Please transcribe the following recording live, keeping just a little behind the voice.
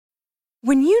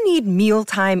When you need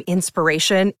mealtime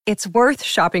inspiration, it's worth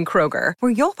shopping Kroger,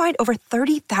 where you'll find over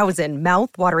 30,000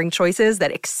 mouth-watering choices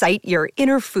that excite your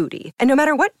inner foodie. And no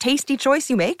matter what tasty choice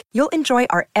you make, you'll enjoy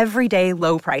our everyday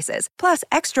low prices, plus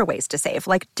extra ways to save,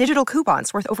 like digital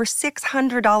coupons worth over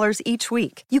 $600 each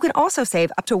week. You can also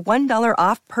save up to $1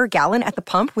 off per gallon at the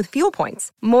pump with fuel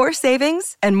points. More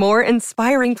savings and more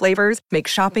inspiring flavors make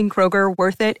shopping Kroger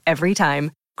worth it every time.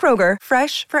 Kroger,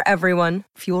 fresh for everyone.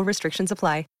 Fuel restrictions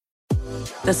apply.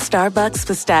 The Starbucks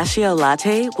Pistachio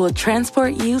Latte will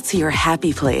transport you to your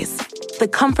happy place. The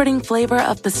comforting flavor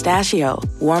of pistachio,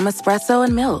 warm espresso,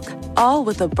 and milk, all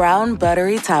with a brown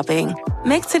buttery topping.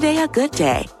 Make today a good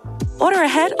day. Order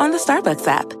ahead on the Starbucks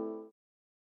app.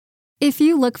 If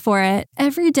you look for it,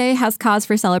 every day has cause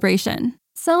for celebration.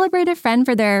 Celebrate a friend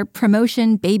for their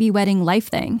promotion, baby wedding, life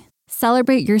thing.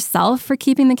 Celebrate yourself for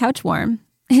keeping the couch warm.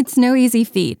 It's no easy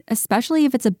feat, especially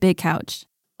if it's a big couch.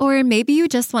 Or maybe you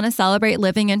just want to celebrate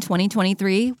living in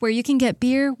 2023, where you can get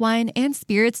beer, wine, and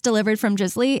spirits delivered from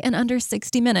Drizzly in under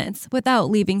 60 minutes without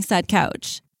leaving said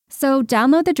couch. So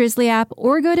download the Drizzly app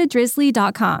or go to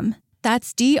drizzly.com.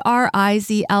 That's DRIZLY.com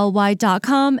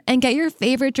and get your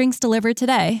favorite drinks delivered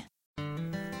today.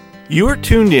 You are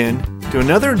tuned in to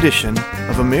another edition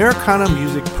of Americana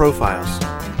Music Profiles,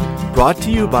 brought to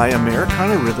you by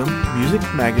Americana Rhythm Music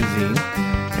Magazine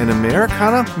and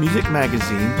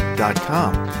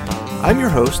AmericanaMusicMagazine.com. I'm your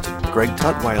host, Greg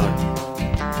Tutwiler.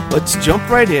 Let's jump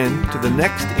right in to the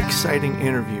next exciting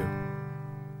interview.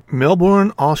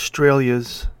 Melbourne,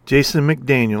 Australia's Jason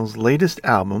McDaniel's latest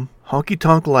album, Honky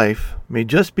Tonk Life, may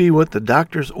just be what the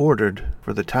doctors ordered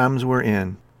for the times we're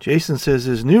in. Jason says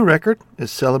his new record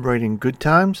is celebrating good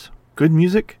times, good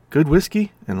music, good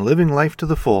whiskey, and living life to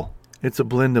the full. It's a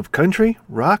blend of country,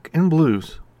 rock, and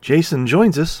blues. Jason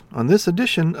joins us on this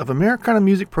edition of Americana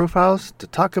Music Profiles to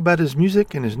talk about his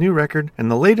music and his new record and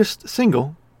the latest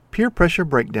single, Peer Pressure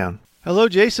Breakdown. Hello,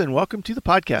 Jason. Welcome to the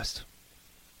podcast.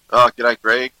 Oh, g'day,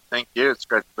 Greg. Thank you. It's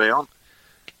great to be on.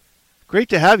 Great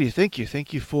to have you. Thank you.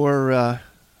 Thank you for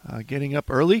getting up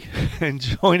early and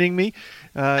joining me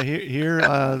here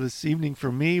this evening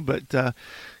for me. But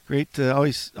great.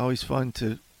 Always fun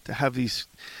to have these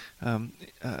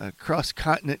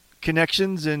cross-continent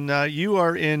connections, and you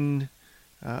are in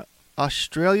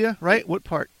Australia, right? What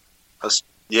part?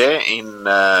 Yeah, in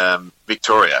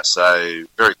Victoria, so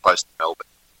very close to Melbourne,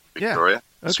 Victoria.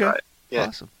 Yeah. Okay. Australia. Yeah.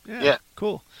 Awesome. Yeah.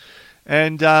 Cool.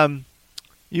 And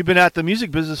you've been at the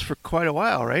music business for quite a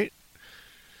while, right?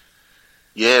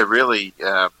 Yeah, really,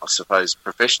 I suppose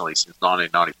professionally since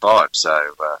 1995,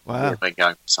 so wow. We've been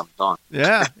going for some time.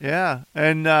 Yeah.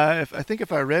 And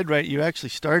if I read right, you actually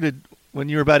started when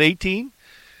you were about 18?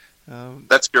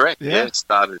 That's correct. Yeah.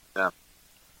 Started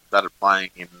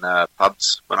playing in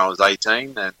pubs when I was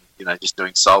 18, and just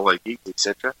doing solo gigs,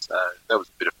 etc. So that was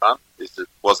a bit of fun. It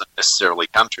wasn't necessarily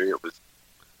country; it was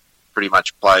pretty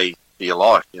much play for your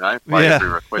life. Play every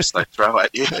request they throw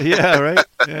at you. Yeah, right.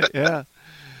 Yeah.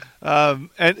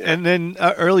 And then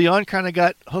early on, kind of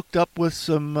got hooked up with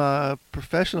some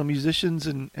professional musicians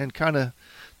and kind of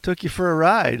took you for a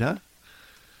ride, huh?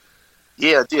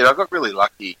 Yeah, I did. I got really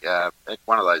lucky at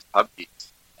one of those pub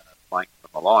gigs playing for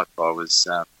my life. I was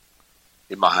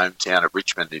in my hometown of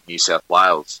Richmond in New South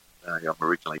Wales. I'm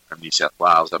originally from New South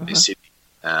Wales, up near Sydney,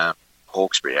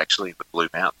 Hawkesbury, actually, in the Blue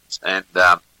Mountains. And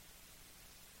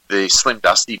the Slim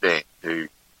Dusty band, who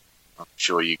I'm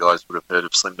sure you guys would have heard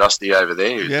of Slim Dusty over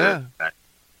there, who's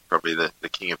probably the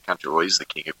king of country, or is the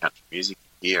king of country music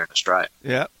here in Australia.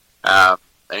 Yeah.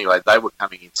 Anyway, they were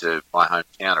coming into my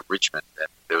hometown of Richmond, and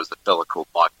there was a fella called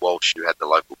Mike Walsh who had the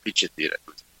local picture theatre,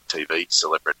 who was a TV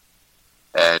celebrity.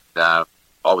 And I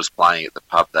was playing at the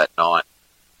pub that night,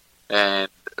 and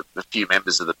a few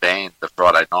members of the band the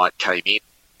Friday night came in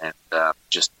and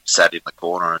just sat in the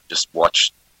corner and just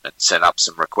watched and sent up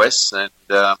some requests. And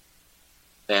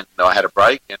then I had a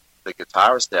break, and the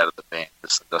guitarist out of the band, the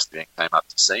Slim Dusty band, came up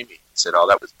to see me and said, "Oh,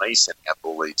 that was me sending up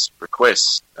all these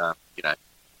requests."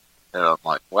 And I'm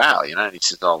like, wow, and he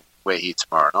says, "Oh, we're here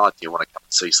tomorrow night. Do you want to come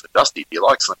and see Slim Dusty? Do you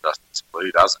like Slim Dusty?" I said, "Well,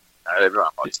 who doesn't?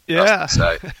 Everyone likes Slim Dusty."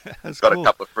 So got cool. a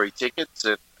couple of free tickets,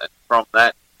 and from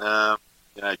that,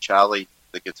 Charlie,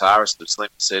 the guitarist of Slim,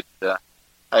 said,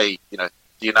 "Hey, do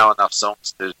you know enough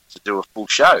songs to do a full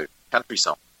show, country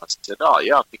song?" I said, "Oh,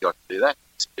 yeah, I think I can do that.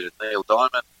 It's a bit of Neil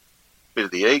Diamond, a bit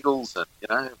of the Eagles, and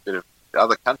a bit of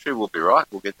other country. We'll be right.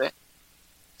 We'll get there."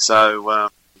 So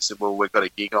he said, "Well, we've got a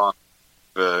gig on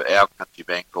for our country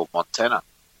band called Montana.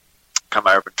 Come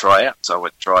over and try out." So I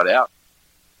went and tried out.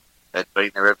 Had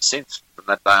been there ever since. From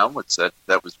that day onwards,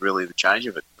 that was really the change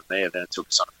of it. From there, then it took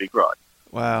us on a big ride.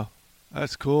 Wow,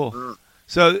 that's cool.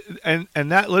 So, and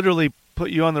that literally put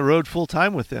you on the road full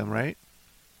time with them, right?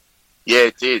 Yeah,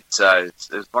 it did. So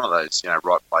it was one of those,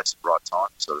 right place at right time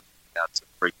sort of. It's a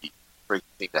freaky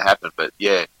thing to happen. But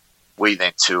yeah, we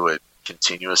then toured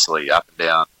continuously up and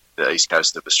down the east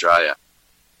coast of Australia,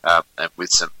 and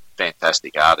with some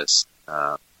fantastic artists.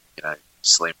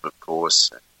 Slim, of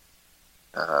course,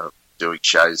 and, doing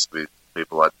shows with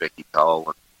people like Becky Cole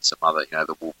and some other,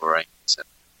 the Wolverines and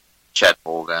Chad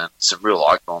Morgan, some real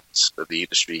icons of the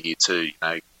industry here too.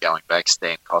 Going back,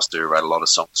 Stan Costa, who wrote a lot of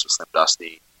songs for Slim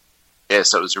Dusty. Yeah,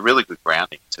 so it was a really good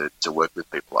grounding to work with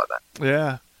people like that.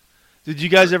 Yeah. Did you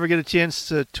guys ever get a chance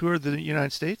to tour the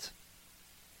United States?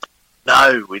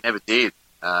 No, we never did.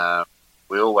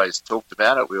 We always talked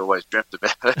about it. We always dreamt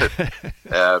about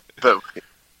it. But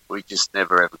we just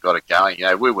never ever got it going.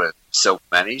 We were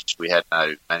self-managed. We had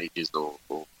no managers or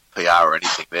PR or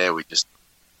anything there. We just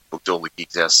booked all the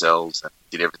gigs ourselves and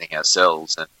did everything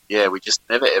ourselves. And, yeah, we just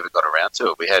never ever got around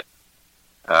to it. We had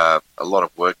a lot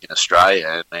of work in Australia,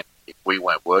 and then if we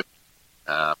weren't working,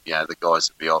 the guys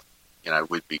would be off.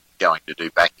 We'd be going to do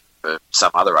backing for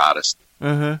some other artist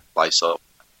place off.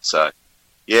 So,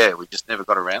 yeah, we just never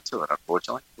got around to it,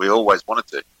 unfortunately. We always wanted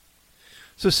to.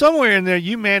 So somewhere in there,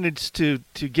 you managed to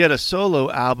get a solo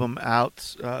album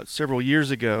out several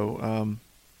years ago,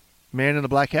 Man in the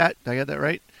Black Hat. Did I get that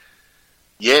right?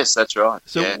 Yes, that's right.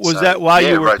 So yeah, was that why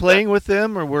you were playing that with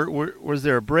them, or was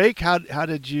there a break? How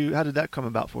did that come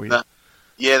about for you?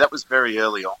 Yeah, that was very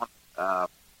early on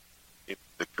in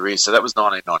the career. So that was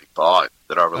 1995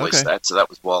 that I released that. So that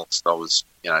was whilst I was,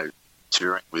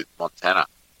 touring with Montana.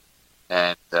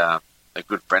 And a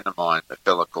good friend of mine, a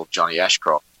fellow called Johnny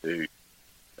Ashcroft, who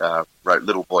wrote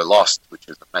Little Boy Lost, which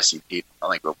was a massive hit, I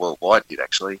think a worldwide hit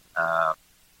actually.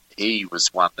 He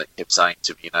was one that kept saying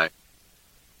to me,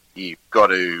 you've got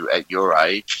to, at your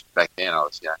age, back then I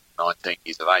was 19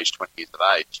 years of age, 20 years of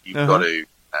age, you've got to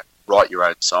write your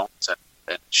own songs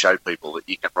and show people that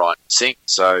you can write and sing.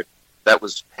 So that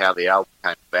was how the album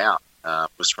came about,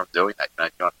 was from doing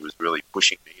that. Johnny was really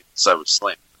pushing me, and so was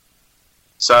Slim.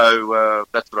 So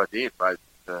that's what I did, wrote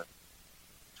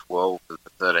 12 of the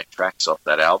 13 tracks off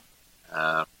that album,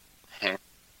 and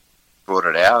brought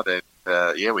it out, and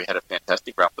we had a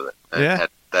fantastic run with it. And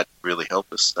that really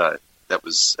helped us. So that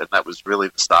was really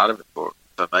the start of it for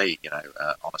me,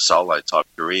 on a solo type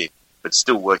career, but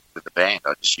still working with the band.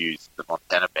 I just used the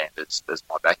Montana band as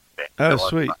my backing band. Oh,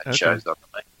 sweet. I had shows under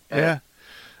me. Yeah.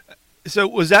 So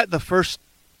was that the first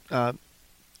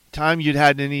time you'd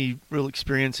had any real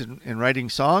experience in writing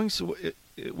songs?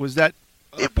 Was that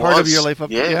part of your life?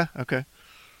 Yeah. Okay.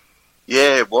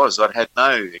 Yeah, it was. I'd had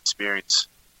no experience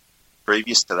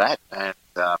previous to that, and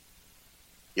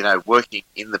working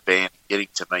in the band, getting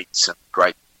to meet some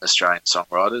great Australian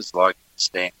songwriters like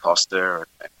Stan Costa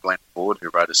and Glenn Ford, who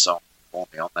wrote a song for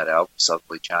me on that album,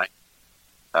 Southerly Chain.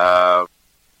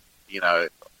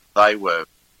 They were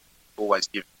always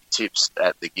giving me tips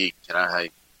at the gig.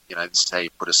 Hey, this is how you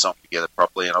put a song together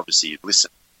properly, and obviously you'd listen.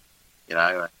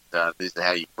 And this is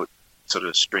how you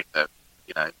string the,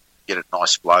 get a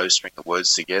nice flow, string the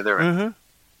words together, and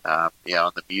and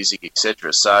the music,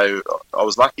 etc. So I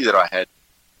was lucky that I had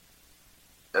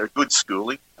a good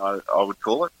schooling, I would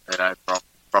call it,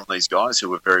 from these guys who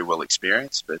were very well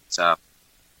experienced. But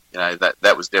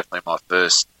that was definitely my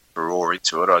first raw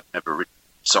into it. I'd never written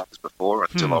songs before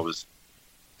until I was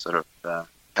sort of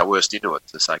coerced into it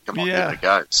to say, "Come on, give it a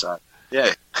go." So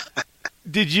yeah.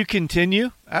 Did you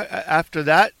continue after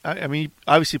that? I mean,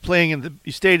 obviously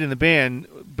you stayed in the band,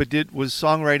 but was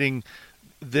songwriting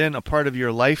then a part of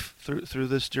your life through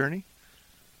this journey?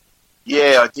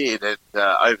 Yeah, I did. And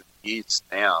over the years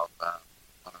now, I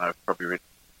don't know, probably written,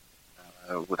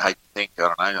 I would hate to think, I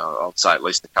don't know, I'll say at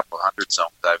least a couple of hundred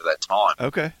songs over that time.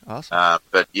 Okay, awesome.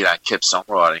 But, kept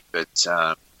songwriting. But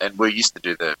and we used to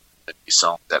do the new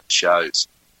songs at the shows,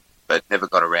 but never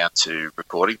got around to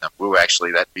recording them. We were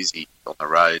actually that busy on the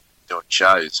road doing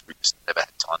shows. We just never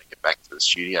had time to get back to the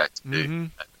studio to do the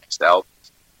next albums.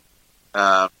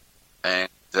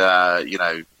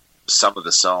 Some of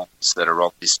the songs that are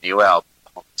on this new album,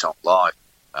 Honky Tonk Life,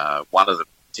 one of them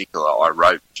in particular I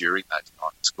wrote during that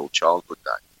time. It's called Childhood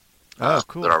Day. Oh,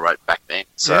 cool. That I wrote back then.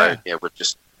 So, we've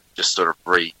just sort of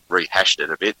rehashed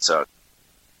it a bit. So,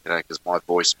 because my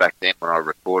voice back then when I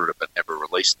recorded it but never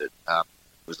released it,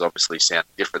 was obviously sounding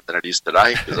different than it is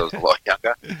today because I was a lot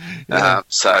younger.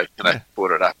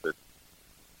 Brought it up and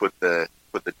put the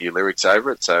new lyrics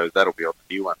over it. So that'll be on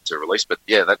the new one to release. But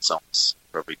yeah, that song's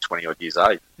probably 20 odd years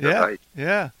age.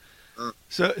 Yeah.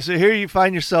 So here you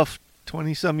find yourself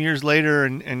 20 some years later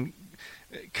and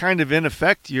kind of in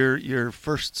effect your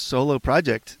first solo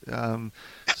project.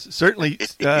 Certainly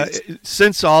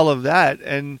since all of that,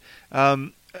 and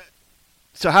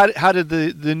So how did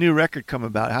the new record come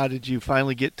about? How did you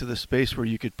finally get to the space where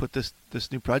you could put this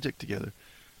new project together?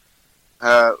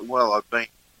 Well, I've been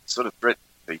sort of threatening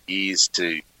for years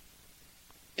to,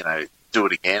 do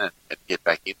it again and get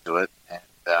back into it. And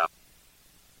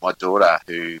my daughter,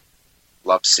 who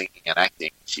loves singing and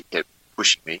acting, she kept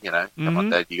pushing me. Come on,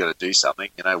 Dad, you got to do something.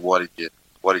 Why did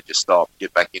you stop?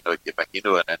 Get back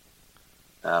into it.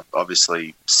 And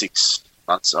obviously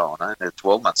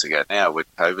 12 months ago now, when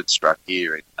COVID struck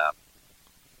here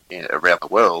around the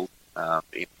world,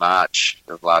 in March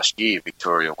of last year,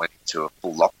 Victoria went into a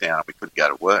full lockdown and we couldn't go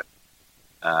to work.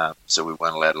 So we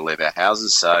weren't allowed to leave our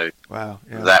houses. So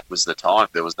that was the time.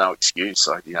 There was no excuse.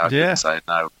 I couldn't say,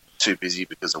 no, too busy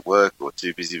because of work or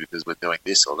too busy because we're doing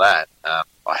this or that.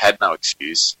 I had no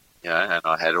excuse, and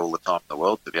I had all the time in the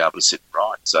world to be able to sit and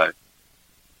write. So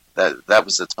that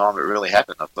was the time it really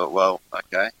happened. I thought, well,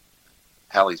 okay,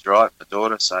 Hallie's right, my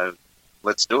daughter, so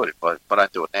let's do it. If I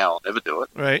don't do it now, I'll never do it.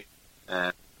 Right.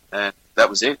 And that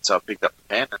was it. So I picked up the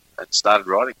pen and started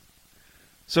writing.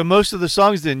 So most of the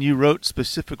songs then you wrote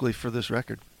specifically for this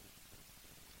record?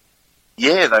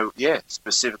 Yeah,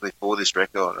 specifically for this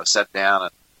record. I sat down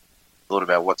and thought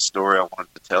about what story I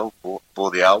wanted to tell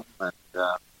for the album and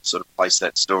sort of placed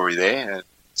that story there and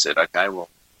said, okay, well,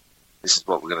 this is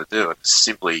what we're going to do. And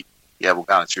simply, we're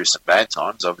going through some bad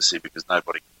times, obviously, because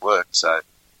nobody can work. So,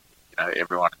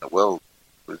 everyone in the world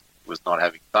was not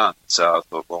having fun. So I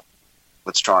thought, well,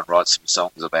 let's try and write some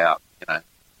songs about,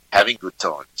 having good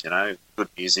times, good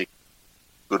music,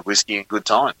 good whiskey and good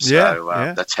times.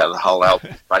 So that's how the whole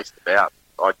album is based about.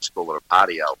 I just call it a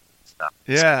party album.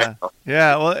 Yeah.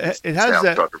 Well, it has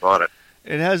that.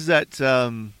 It has that.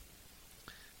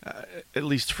 At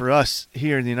least for us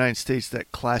here in the United States,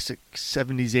 that classic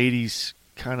 70s, 80s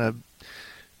kind of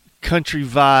country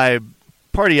vibe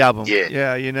party album.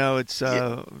 Yeah. It's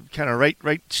kind of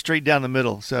right straight down the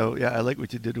middle. So I like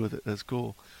what you did with it. That's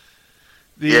cool.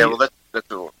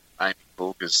 That's all I'm aiming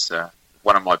for, because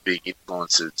one of my big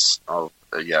influences of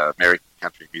American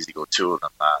country music, or two of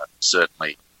them, are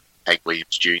certainly Hank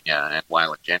Williams Jr. and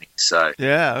Waylon Jennings. So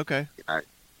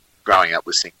growing up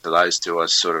listening to those two, I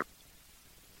sort of,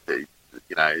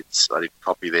 I didn't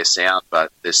copy their sound,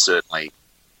 but there's certainly,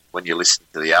 when you listen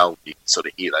to the album, you can sort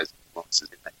of hear those influences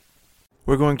in there.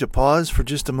 We're going to pause for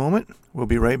just a moment. We'll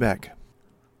be right back.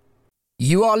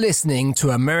 You are listening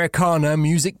to Americana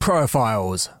Music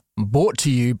Profiles, brought to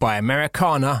you by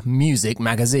Americana Music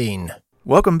Magazine.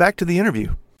 Welcome back to the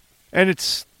interview. And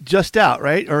it's just out,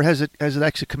 right? Or has it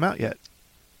actually come out yet?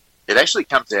 It actually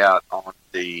comes out on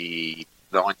the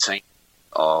 19th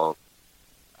of,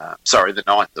 the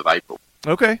 9th of April.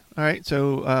 Okay. All right.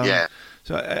 So,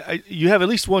 So you have at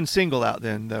least one single out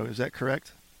then, though. Is that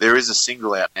correct? There is a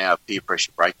single out now, Peer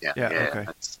Pressure Breakdown. Okay.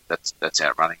 That's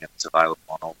out running, and it's available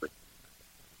on all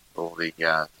the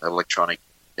electronic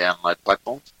download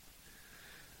platforms.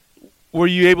 Were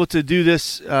you able to do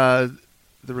this, the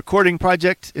recording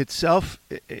project itself,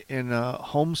 in a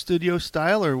home studio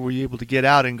style, or were you able to get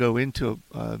out and go into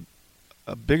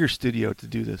a bigger studio to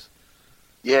do this?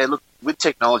 Yeah, look, with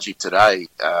technology today,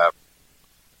 I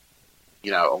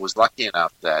was lucky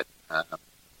enough that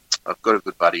I've got a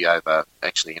good buddy over,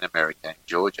 actually in America, in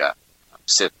Georgia,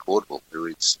 Seth Cordwell, who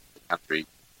is a country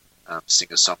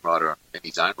singer-songwriter in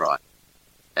his own right.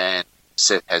 And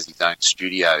Seth has his own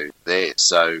studio there.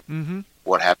 So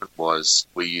what happened was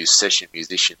we used session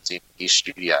musicians in his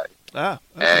studio.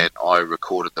 And I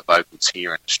recorded the vocals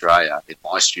here in Australia in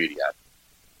my studio.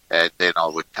 And then I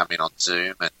would come in on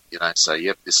Zoom and, say,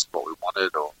 yep, this is what we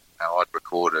wanted. Or I'd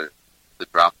record the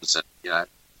drums and,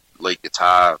 lead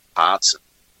guitar parts, and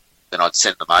then I'd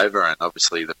send them over, and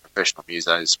obviously the professional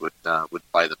musos would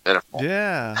play them better for me.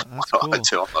 Yeah, that's cool. I'm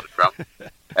not a drummer.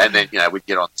 And then, we'd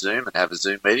get on Zoom and have a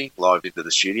Zoom meeting live into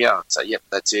the studio and say, yep,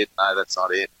 that's it. No, that's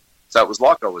not it. So it was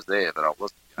like I was there, but I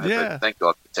wasn't. But thank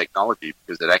God for technology,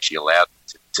 because it actually allowed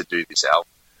me to do this album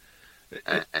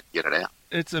and get it out.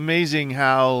 It's amazing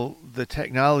how the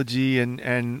technology and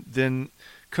then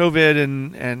COVID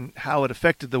and how it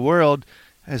affected the world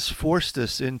has forced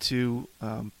us into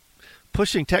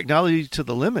pushing technology to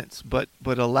the limits, but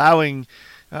allowing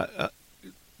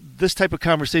this type of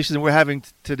conversation that we're having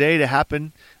today to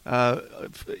happen,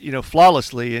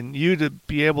 flawlessly, and you to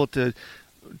be able to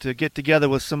get together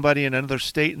with somebody in another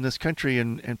state in this country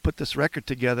and put this record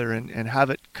together and have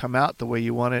it come out the way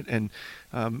you want it, and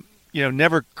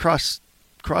never cross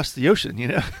the ocean.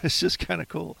 It's just kind of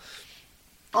cool.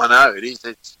 I know it is.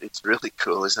 It's really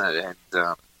cool, isn't it? And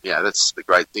that's the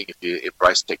great thing if you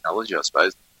embrace technology, I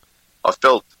suppose. I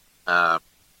felt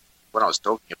when I was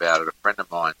talking about it, a friend of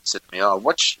mine said to me, "Oh,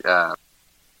 watch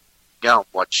go and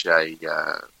watch a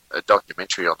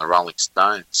documentary on the Rolling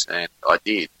Stones, and I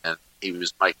did, and he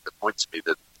was making the point to me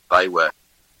that they were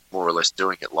more or less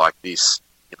doing it like this,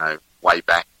 way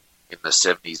back in the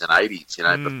 70s and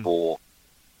 80s, before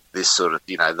this sort of,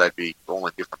 they'd be all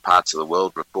in different parts of the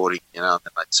world recording, and then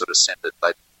they'd sort of send it,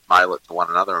 they'd mail it to one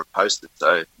another and post it.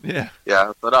 So, I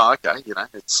thought, okay,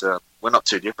 it's, we're not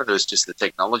too different. It was just the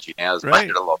technology now has made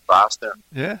it a lot faster.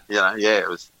 Yeah. It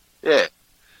was, yeah.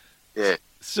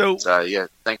 So,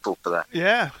 thankful for that.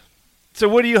 Yeah. So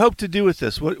what do you hope to do with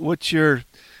this? What's your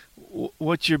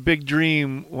big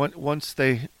dream once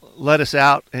they let us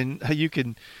out, and how you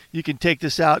can take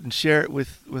this out and share it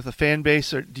with a fan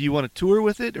base? Or do you want to tour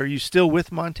with it? Are you still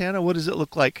with Montana? What does it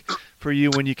look like for you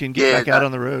when you can get back out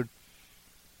on the road?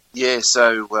 Yeah,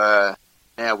 so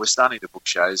now we're starting to book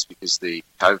shows because the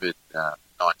COVID-19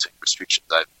 restrictions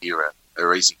over here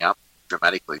are easing up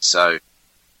dramatically. So,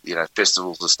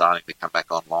 festivals are starting to come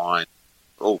back online,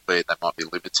 albeit they might be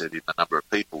limited in the number of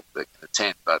people that can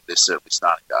attend, but they're certainly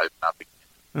starting to open up again.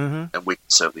 Mm-hmm. And we can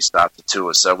certainly start to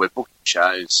tour. So we're booking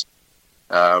shows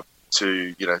to,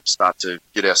 start to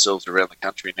get ourselves around the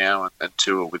country now and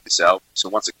tour with this album. So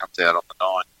once it comes out on the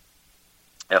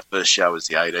 9th, our first show is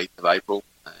the 18th of April,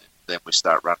 and then we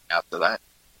start running after that.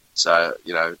 So,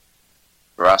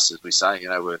 for us, as we say,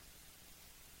 we're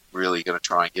really going to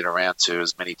try and get around to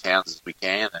as many towns as we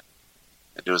can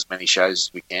and do as many shows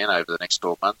as we can over the next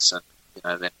 12 months,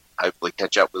 and then hopefully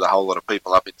catch up with a whole lot of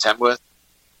people up in Tamworth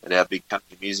at our big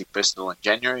country music festival in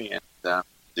January, and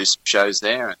do some shows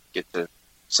there and get to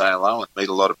say hello and meet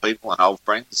a lot of people and old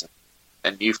friends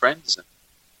and new friends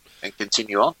and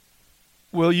continue on.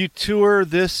 Will you tour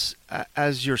this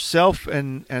as yourself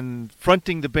and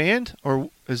fronting the band, or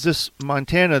is this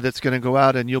Montana that's going to go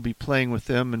out and you'll be playing with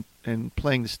them and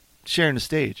playing sharing the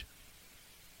stage?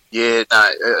 Yeah,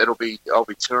 no, I'll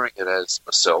be touring it as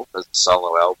myself, as a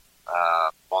solo album.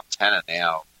 Montana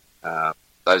now,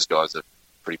 those guys are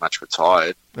pretty much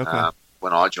retired. Okay.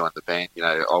 When I joined the band,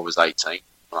 I was 18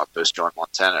 when I first joined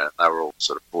Montana, and they were all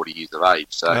sort of 40 years of age.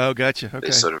 So gotcha. Okay.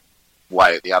 They're sort of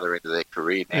way at the other end of their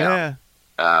career now.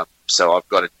 Yeah. So I've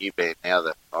got a new band now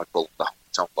that I call the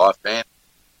Honky Tonk Life Band,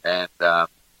 and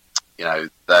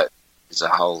that is a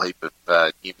whole heap of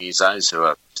new musos who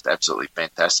are just absolutely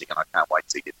fantastic, and I can't wait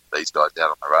to get these guys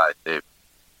out on the road. They're,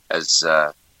 as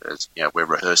we're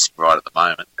rehearsing right at the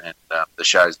moment, and the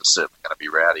shows are certainly going to be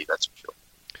rowdy, that's for sure.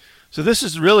 So this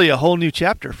is really a whole new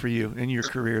chapter for you in your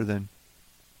career, then?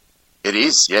 It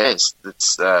is, yes.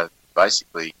 It's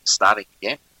basically starting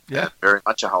again. Yeah. Very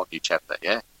much a whole new chapter,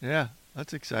 yeah. Yeah,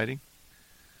 that's exciting.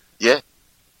 Yeah.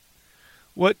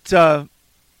 What's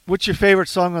your favorite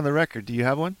song on the record? Do you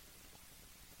have one?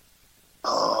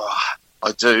 Oh,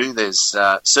 I do. There's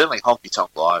certainly Honky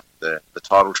Tonk Life, the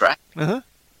title track. Uh-huh.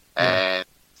 And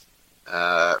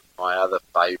my other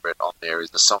favourite on there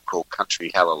is a song called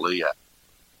Country Hallelujah,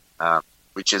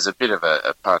 which is a bit of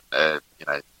a pun.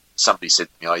 Somebody said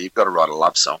to me, "Oh, you've got to write a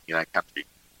love song.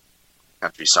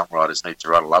 Country songwriters need to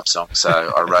write a love song." So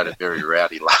I wrote a very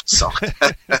rowdy love song.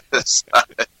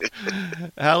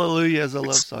 Hallelujah is a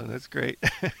love song. That's great.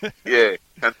 Yeah,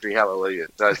 Country Hallelujah.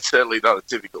 So it's certainly not a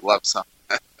typical love song.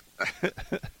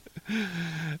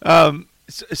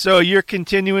 So you're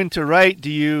continuing to write.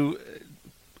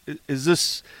 Is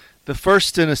this the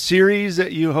first in a series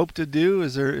that you hope to do?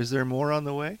 Is there more on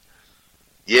the way?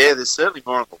 Yeah, there's certainly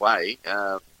more on the way.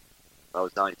 I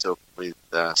was only talking with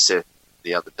Seth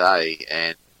the other day,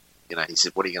 and he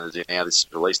said, "What are you going to do now? This is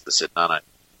released." I said, "No,"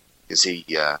 because he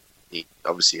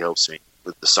obviously helps me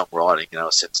with the songwriting. I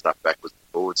send stuff backwards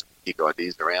and forwards and kick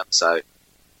ideas around. So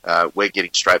we're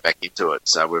getting straight back into it.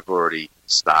 So we've already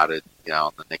started,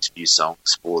 on the next few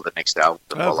songs for the next album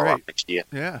to follow up next year.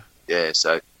 Yeah.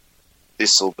 So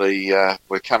this will be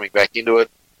we're coming back into it,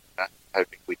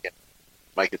 hoping we can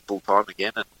make it full time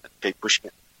again and keep pushing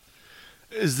it.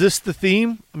 Is this the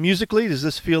theme musically? Does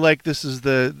this feel like this is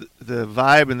the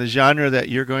vibe and the genre that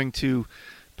you're going to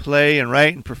play and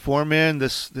write and perform in?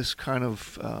 This kind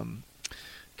of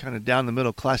down the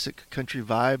middle classic country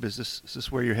vibe. Is this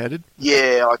where you're headed?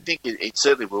 Yeah, I think it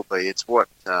certainly will be. It's what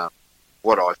I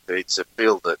feel. It's a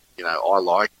feel that I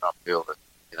like, and I feel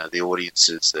that the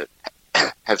audiences that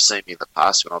have seen me in the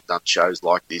past when I've done shows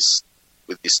like this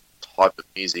with this type of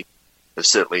music have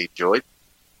certainly enjoyed.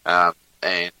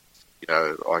 And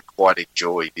I quite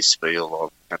enjoy this feel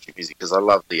of country music because I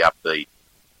love the upbeat,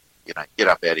 get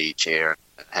up out of your chair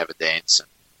and have a dance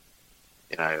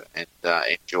and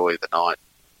enjoy the night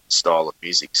style of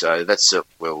music. So that's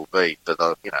certainly where we'll be for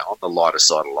the, on the lighter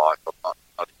side of life. I'm not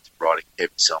into writing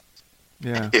heavy songs.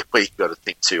 Yeah. Where you've got to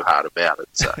think too hard about it.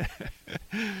 So.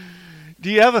 Do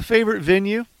you have a favorite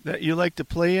venue that you like to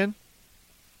play in?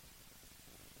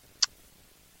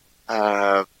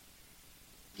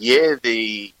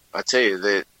 I tell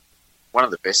you, one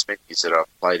of the best venues that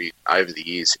I've played in over the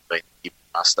years has been Gippy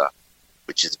Muster,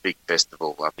 which is a big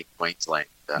festival up in Queensland,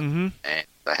 and they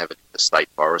have it in the state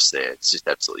forest there. It's just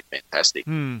absolutely fantastic.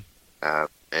 And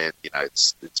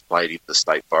it's played in the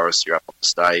state forest. You're up on the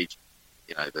stage,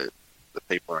 the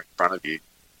people are in front of you,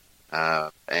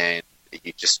 and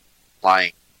you're just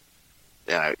playing,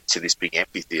 to this big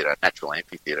amphitheatre, natural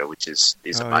amphitheatre, which is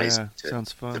amazing. Yeah.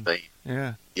 Sounds fun. To be.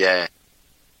 Yeah.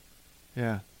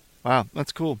 Wow,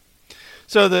 that's cool.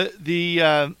 So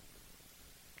the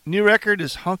new record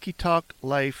is Honky Tonk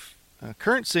Life.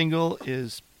 Current single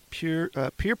is Peer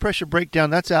Pressure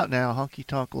Breakdown. That's out now. Honky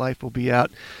Tonk Life will be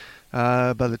out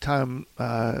by the time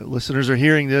listeners are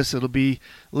hearing this. It'll be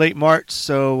late March,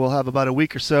 so we'll have about a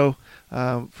week or so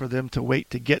for them to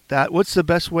wait to get that. What's the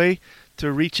best way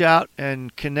to reach out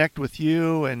and connect with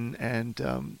you and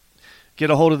get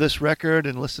a hold of this record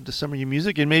and listen to some of your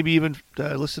music, and maybe even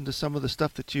listen to some of the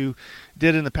stuff that you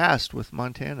did in the past with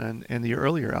Montana and the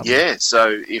earlier album? Yeah,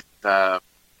 so if on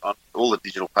all the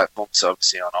digital platforms,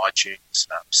 obviously on iTunes,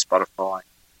 Spotify,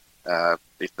 I've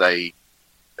got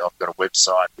a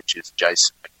website which is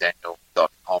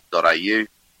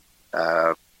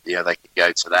jasonmcdaniel.com.au. They can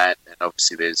go to that, and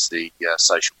obviously there's the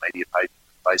social media page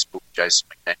on Facebook, Jason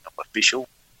McDaniel Official,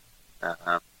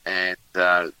 and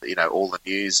all the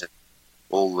news and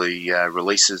all the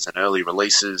releases and early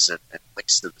releases and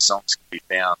links to the songs can be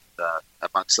found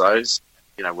amongst those.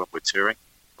 When we're touring,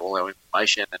 all our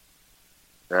information, and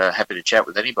happy to chat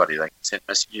with anybody. They can send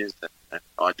messages, and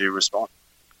I do respond.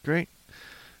 Great,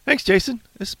 thanks, Jason.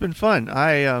 This has been fun.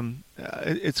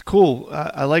 It's cool.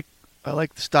 I like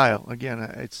the style. Again,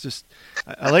 it's just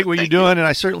I like what you're doing, and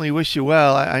I certainly wish you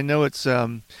well. I know it's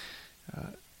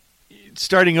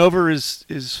starting over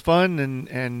is fun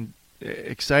and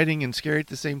exciting and scary at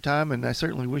the same time, and I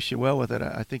certainly wish you well with it.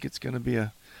 I think it's going to be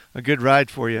a good ride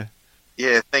for you.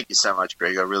 Yeah, thank you so much,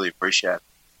 Greg. I really appreciate it.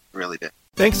 Really do.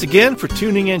 Thanks again for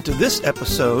tuning in to this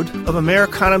episode of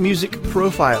Americana Music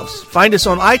Profiles. Find us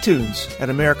on iTunes at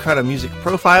Americana Music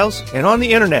Profiles and on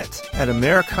the internet at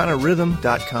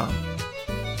AmericanaRhythm.com.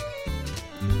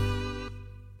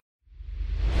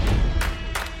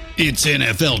 It's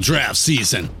NFL draft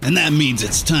season, and that means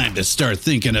it's time to start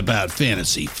thinking about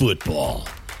fantasy football.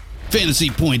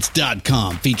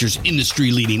 FantasyPoints.com features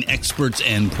industry-leading experts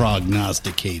and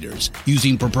prognosticators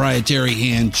using proprietary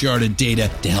hand-charted data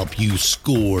to help you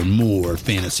score more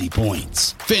fantasy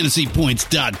points.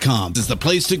 FantasyPoints.com is the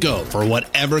place to go for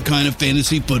whatever kind of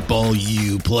fantasy football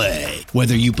you play.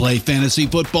 Whether you play fantasy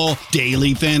football,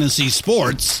 daily fantasy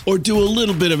sports, or do a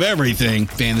little bit of everything,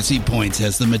 Fantasy Points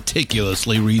has the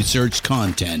meticulously researched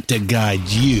content to guide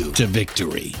you to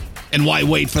victory. And why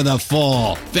wait for the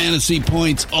fall? Fantasy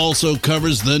Points also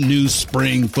covers the new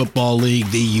spring football league,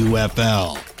 the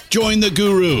UFL. Join the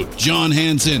guru, John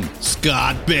Hansen,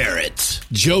 Scott Barrett,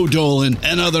 Joe Dolan,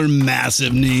 and other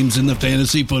massive names in the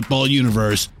fantasy football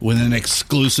universe with an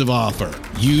exclusive offer.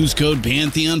 Use code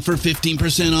Pantheon for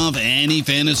 15% off any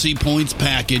Fantasy Points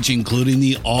package, including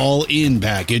the all-in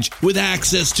package, with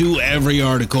access to every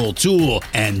article, tool,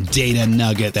 and data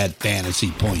nugget that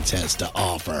Fantasy Points has to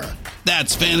offer.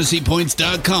 That's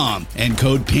FantasyPoints.com and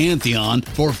code Pantheon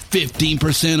for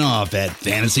 15% off at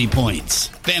Fantasy Points.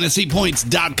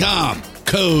 FantasyPoints.com,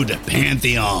 code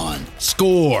Pantheon.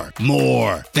 Score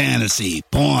more fantasy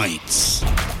points.